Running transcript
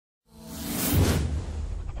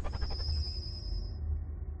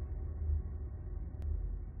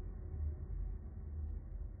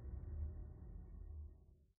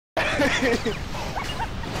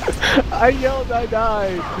I yelled, I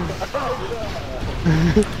died.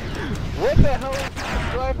 What the hell?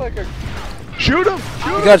 Do I have like a... Shoot him!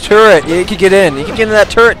 You got a turret. You can get in. You can get in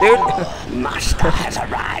that turret, dude. Master has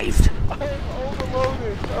arrived. I'm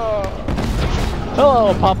overloaded.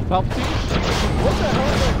 Hello, Papa Palpatine. What the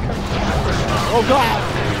hell is that? Oh God!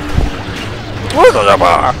 Oh,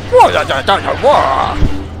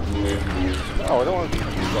 I don't want to be...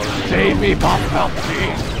 Save me, Papa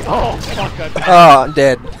Palpatine! Oh, fuck, I died. Oh, I'm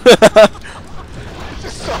dead.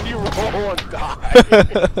 Just saw you roll and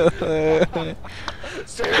die.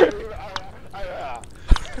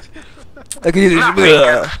 I can use Nothing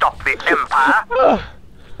can stop the Empire.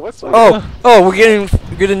 What's oh, we're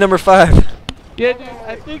getting number 5. Yeah,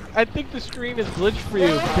 dude, I think the screen is glitched for you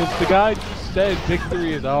because the guy just said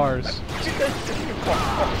victory is ours.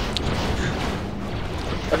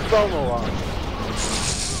 I'm going along.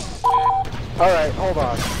 Alright, hold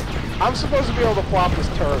on. I'm supposed to be able to flop this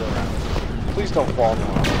turret around. Please don't fall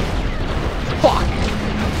down. Fuck!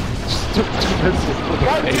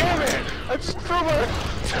 God damn it! I just threw my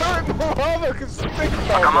turret in the lava because the thing fell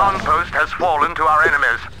down. Command post has fallen to our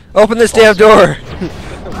enemies. Open this damn door.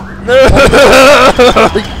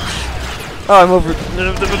 Oh, I'm over.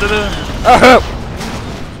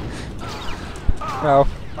 Oh.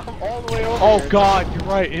 I'm all the way over Oh here. God, you're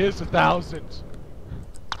right. It is 1,000.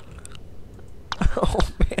 Oh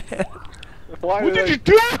man. Why What did did you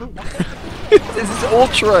do? This is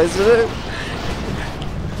ultra, isn't it?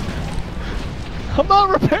 Come on,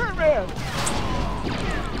 repairman!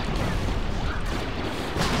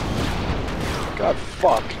 God,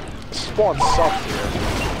 fuck. Spawn sucked here.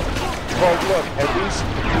 Well, look, at least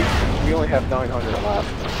we only have 900 left.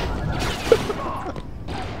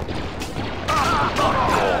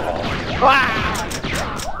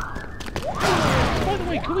 By the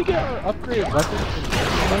way, can we get our upgraded weapons?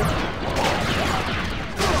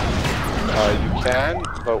 You can,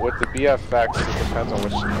 but with the BFX, it depends on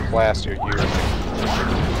which class you're using.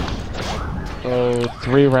 Oh,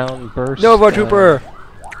 3-round burst. Nova Trooper.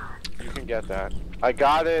 You can get that. I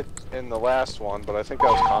got it in the last one, but I think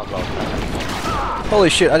that was combo. Holy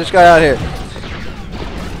shit! I just got out of here.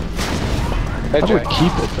 Hey, I Jay. would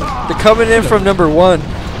keep it though. They're coming in from number 1.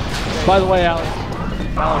 By the way, Alex,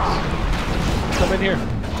 come in here.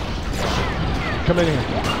 Come in here.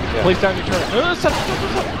 Yeah. Place down your turret. Stop.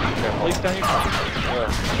 Place down your turret.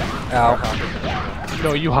 Ow.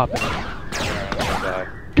 No, you hop in. Okay.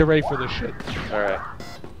 Get ready for this shit. Alright.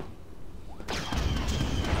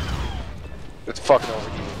 It's fucking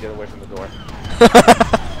overheating. Get away from the door.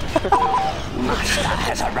 Master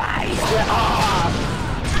has arrived.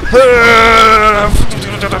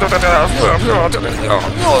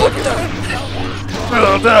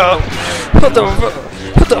 What the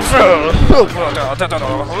fuck?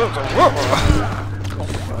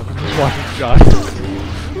 Just watching Josh.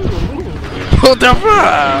 What the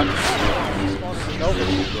fuck?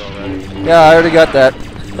 Yeah, I already got that.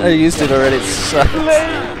 I used it already. It sucks.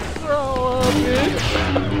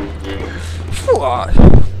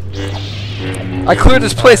 I cleared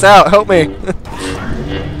this place out. Help me.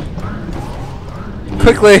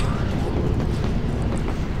 Quickly.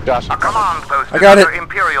 Josh, A command post I got is it. under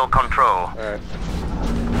Imperial control. Alright.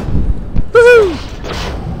 Woohoo!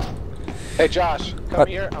 Hey Josh, come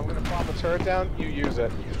here. I'm gonna pop a turret down. You use it.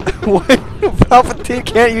 What? Palpatine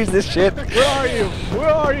can't use this shit. Where are you? Where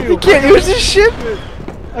are you? You can't use this shit.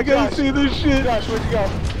 I gotta Josh. see this shit. Josh, where'd you go?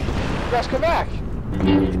 Josh, come back.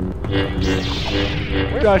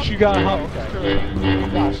 Josh, you gotta hop. Okay.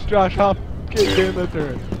 Josh. Josh, hop. Get in the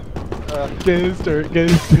turret. Get in his turret. Get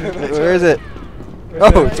in his turret. Where is it?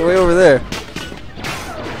 Oh, it's way over there.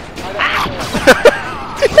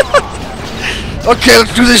 Okay,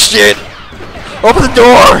 let's do this shit. Open the door.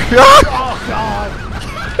 Oh God!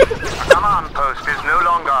 Command post is no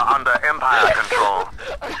longer under Empire control.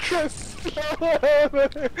 I can't smell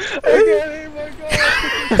it. I can't even go.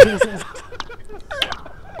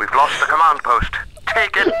 We've lost the command post.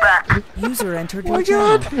 Take it back. User entered Oh my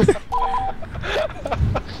your God. channel.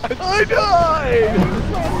 I died!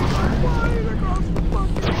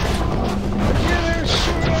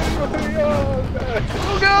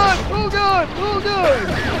 Oh God! Oh God! Oh God!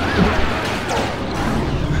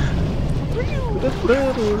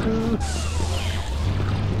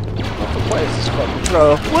 Why is this fucking...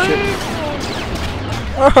 Oh.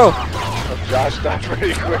 Oh. Oh, Josh died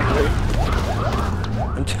pretty quickly.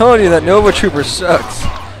 I'm telling you that Nova Trooper sucks.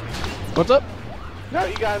 What's up? No,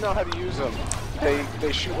 you gotta know how to use them. They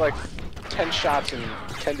shoot like 10 shots in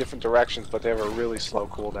 10 different directions, but they have a really slow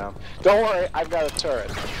cooldown. Don't worry, I've got a turret.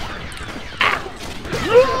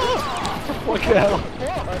 What the hell?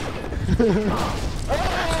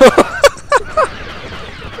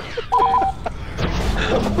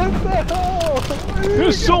 What the hell?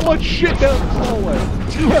 There's so much shit down this hallway.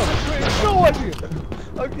 You have no idea.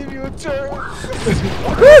 I'll give you a turn.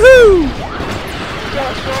 Woohoo!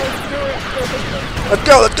 Josh, do it. Let's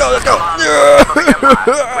go, let's go, let's go!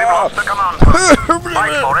 We've lost the command post.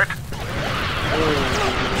 Fight for it.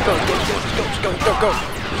 Go!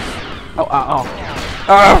 Oh, ow.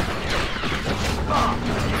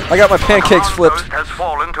 I got my pancakes Command flipped. post has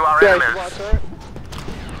fallen to our Yeah, you enemies. want to turn?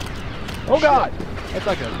 Oh god! That's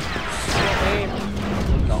like a...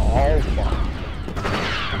 No, fuck.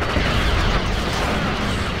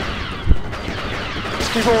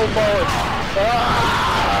 Just keep on forward.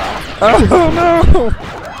 Oh no!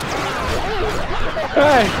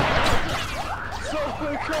 Hey!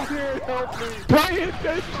 Someone come here and help me. Pay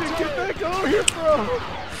attention! Get back over here, bro!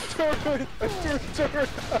 Turn.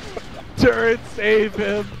 Turret, save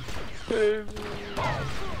him!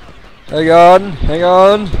 Hang on, hang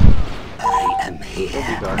on. I am here,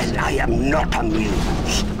 and I am not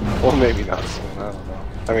amused. Well, maybe not soon. I don't know.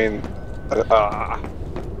 I mean,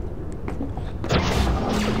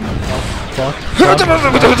 Fuck.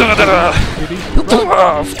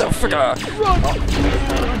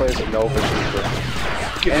 plays a Nova Trooper.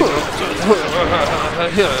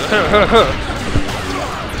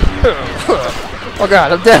 Oh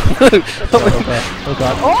god, I'm dead. Oh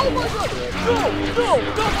god. Oh my god! No!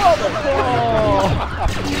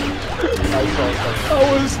 I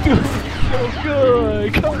was doing so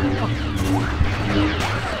good! Come on!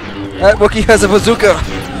 That Wookiee has a bazooka.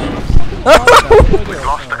 We've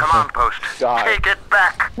lost the command post. Die. Take it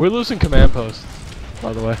back. We're losing command posts,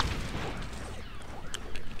 by the way.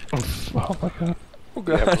 Oh my god. Oh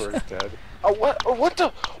The Emperor's dead. Oh, what? Oh, what the?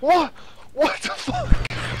 What? What the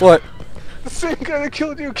fuck? What? The same guy that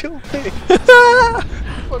killed you killed me.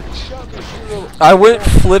 Fucking shot me through. I went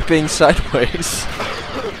flipping sideways.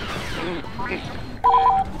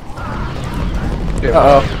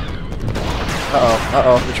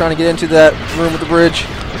 Uh-oh. They're trying to get into that room with the bridge.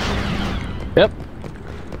 Yep.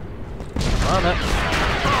 On it.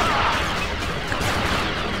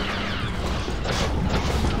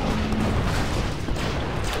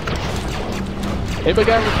 Anybody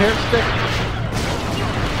got a repair stick?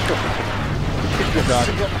 Oh god.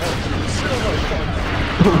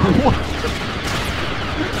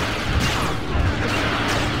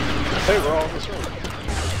 Hey, we're all in this room.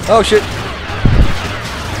 Oh shit.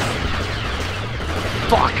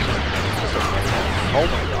 Fuck! Oh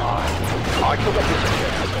my god. Oh, I killed that bitch.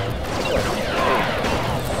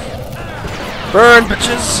 Burn,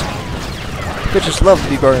 bitches! Bitches love to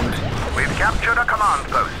be burned. We've captured a command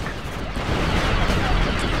post.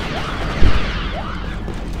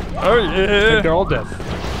 Oh I think yeah! they're all dead.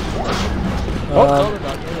 Oh, no, they're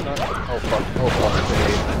not. No, they're not. Oh fuck. Oh fuck.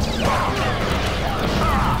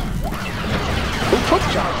 Who took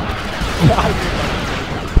Josh?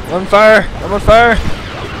 I'm on fire! I'm on fire!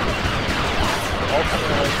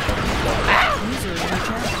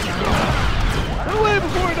 Get away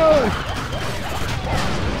before I die!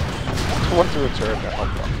 I went through a turret now. Oh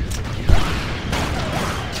fuck.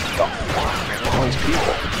 Oh fuck, man. All these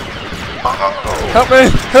people. Help me!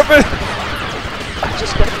 Help me! I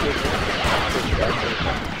just got to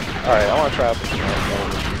Alright, I want to trap this.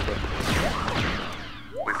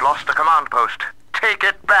 We've lost the command post. Take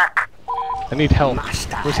it back. I need help.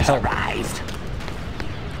 Master Where's has help? arrived.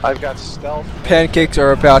 I've got stealth. Pancakes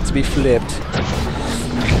are about to be flipped. I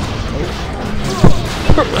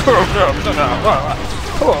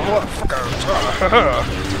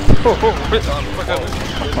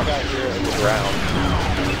got here in the ground.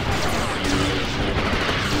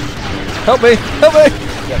 Help me! Help me!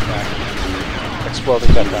 Jetpack. Exploding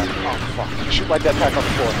jetpack. Oh fuck. Shoot my jetpack on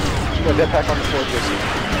the floor. Shoot my jetpack on the floor, Jason.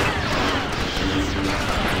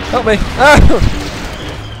 Help me! Ah!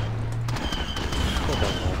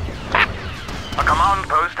 A command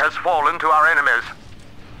post has fallen to our enemies.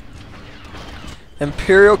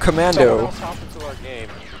 Imperial Someone Commando. else hopped into our game.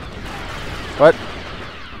 What?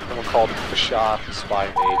 Someone called Bashar, the spy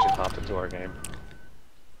mage, and hopped into our game.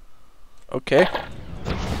 Okay.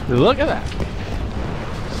 Look at that.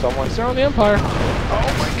 Someone's They're on the Empire.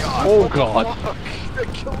 Oh my god. Oh what the god. fuck? They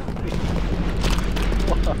killed me.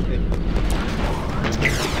 Why?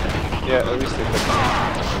 Yeah, at least they did.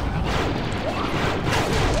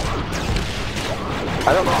 I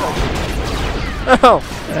don't know how Oh!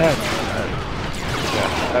 Yeah,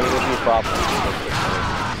 I mean, it'd be a problem.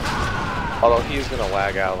 Although he's gonna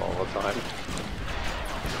lag out all the time.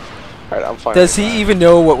 Alright, I'm fine. Does he even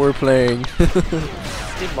know what we're playing?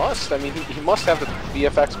 He must. I mean, he must have the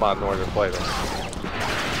VFX mod in order to play this.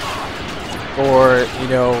 or, you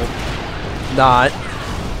know, not.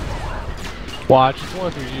 Watch, it's one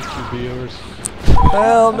of your YouTube viewers.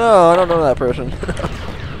 Hell no, I don't know that person.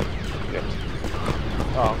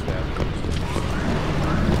 Oh, okay.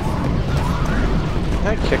 Can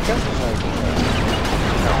I kick him?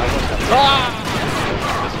 No, I don't have to.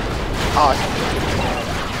 Oh, I can kick him.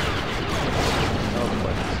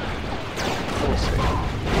 We'll see.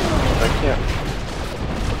 I can't.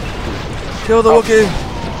 Kill the Wookiee.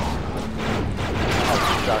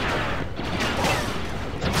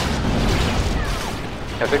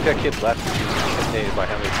 I think that kid left because he was intimidated by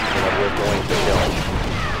how many people that we're going to kill.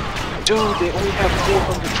 Dude, they only have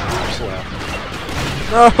 400 troops left.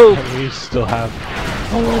 No! And we still have.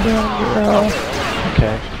 Hold down, girl.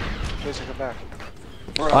 Okay. Please come back.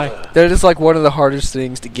 Bye. That is like one of the hardest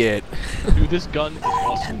things to get. Dude, this gun is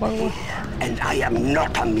awesome, by the way. And I am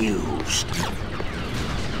not amused.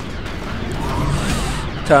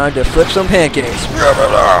 Time to flip some pancakes.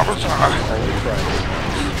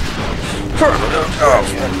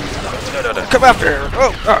 Come after her!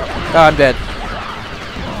 Oh, I'm dead.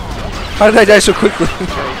 How did I die so quickly?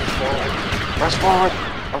 Press forward.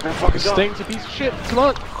 I'm gonna fucking This thing's a piece of shit. Come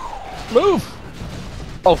on. Move.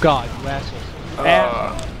 Oh god, you assholes.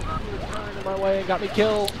 Turned in my way and got me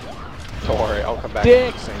killed. Don't worry, I'll come back.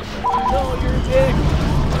 Dick. Same thing. No, you're a dick.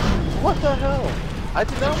 What the hell? I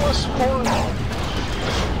did not want to spawn.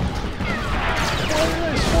 Why did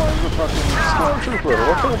I spawn the fucking stormtrooper?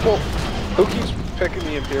 What kind of bull? Who keeps picking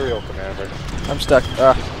the Imperial commander? I'm stuck.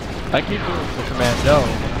 I keep doing the commando.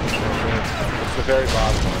 It's the very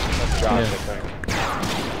bottom one. That's Josh, Yeah. I think.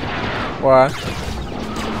 Why?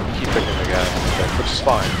 Keep picking the guy, which is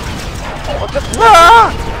fine. What the?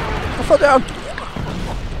 Ah! I fell down.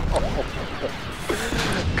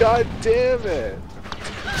 God damn it!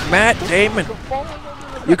 Matt Damon.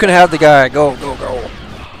 You can have the guy. Go, go, go.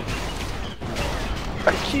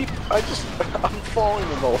 I'm falling in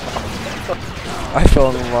the lava. I fell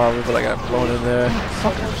in the lava, but I got blown in there.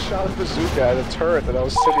 Someone shot a bazooka at a turret that I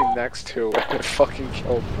was sitting next to and it fucking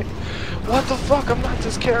killed me. What the fuck? I'm not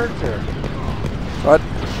this character. What?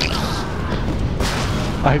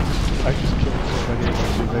 I just killed so many of my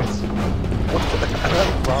teammates.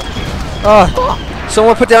 Oh,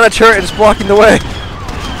 someone put down a turret and it's blocking the way.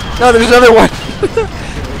 No, there's another one.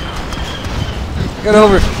 Get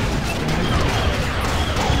over.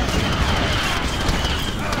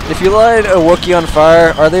 If you light a Wookiee on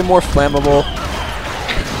fire, are they more flammable?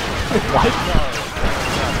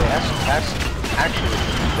 Actually,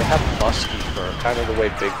 they have musky fur, kind of the way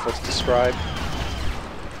Bigfoot's described.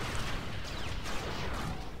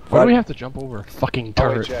 Why do we have to jump over a fucking Oh,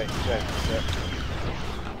 wait, turret? Jay.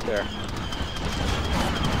 There.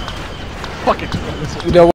 Fucking You know